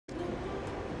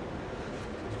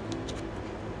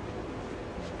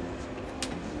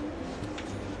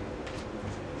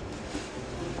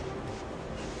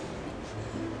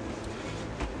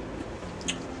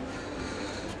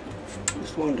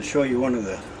Wanted to show you one of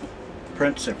the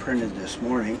prints I printed this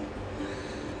morning,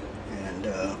 and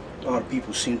a lot of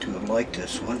people seem to have liked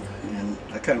this one, and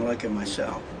I kind of like it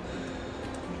myself.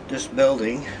 This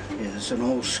building is an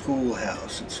old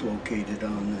schoolhouse. It's located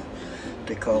on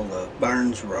they call the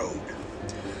Barnes Road,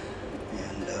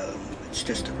 and it's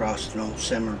just across an old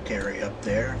cemetery up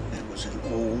there. It was an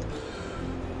old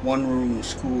one-room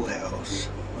schoolhouse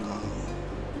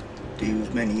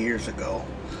used many years ago.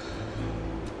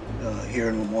 Here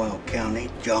in Lamoille County,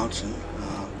 Johnson,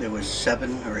 there was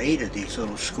 7 or 8 of these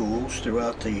little schools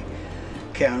throughout the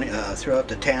county, throughout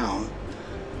the town,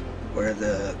 where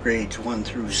the grades 1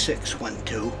 through 6 went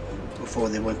to before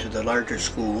they went to the larger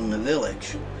school in the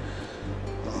village.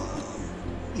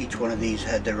 Each one of these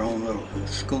had their own little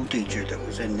school teacher that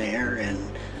was in there, and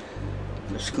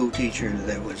the school teacher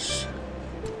that was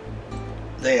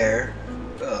there,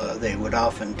 they would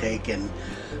often take and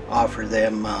offer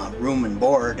them room and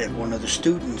board at one of the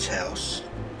students' house,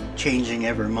 changing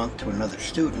every month to another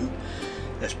student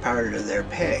as part of their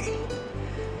pay.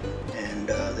 And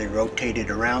they rotated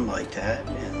around like that,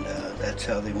 and that's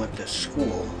how they went to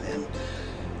school. And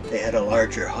they had a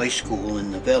larger high school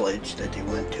in the village that they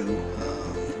went to.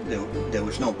 There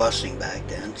was no busing back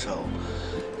then, so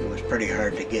it was pretty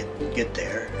hard to get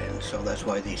there, and so that's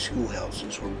why these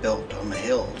schoolhouses were built on the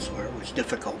hills, where it was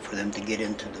difficult for them to get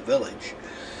into the village.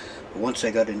 But once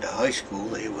they got into high school,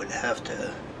 they would have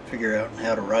to figure out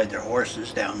how to ride their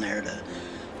horses down there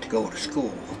to go to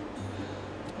school.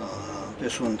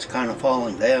 This one's kind of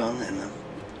falling down, and I'm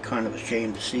kind of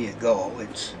ashamed to see it go.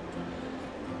 It's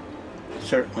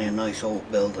certainly a nice old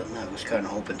building. I was kind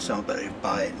of hoping somebody would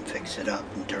buy it and fix it up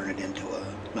and turn it into a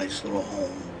nice little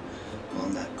home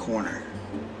on that corner.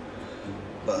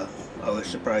 But I was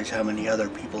surprised how many other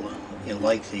people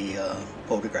like the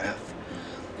photograph.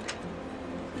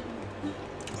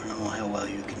 I don't know how well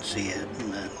you can see it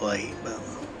in that light, but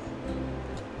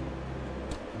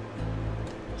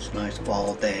it's a nice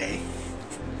fall day.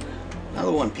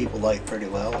 Another one people like pretty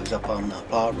well is up on the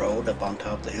Plow Road, up on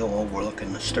top of the hill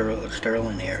overlooking the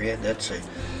Sterling area. That's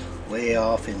way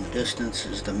off in the distance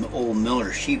is the old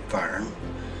Miller sheep farm.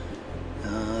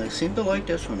 I seem to like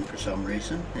this one for some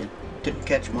reason. It didn't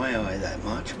catch my eye that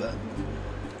much, but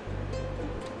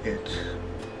it's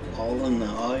all in the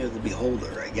eye of the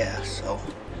beholder, I guess. So,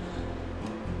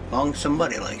 as long as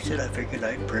somebody likes it, I figured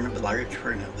I'd print a large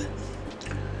print of it.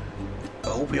 I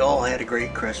hope you all had a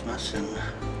great Christmas, and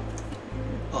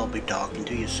I'll be talking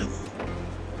to you soon.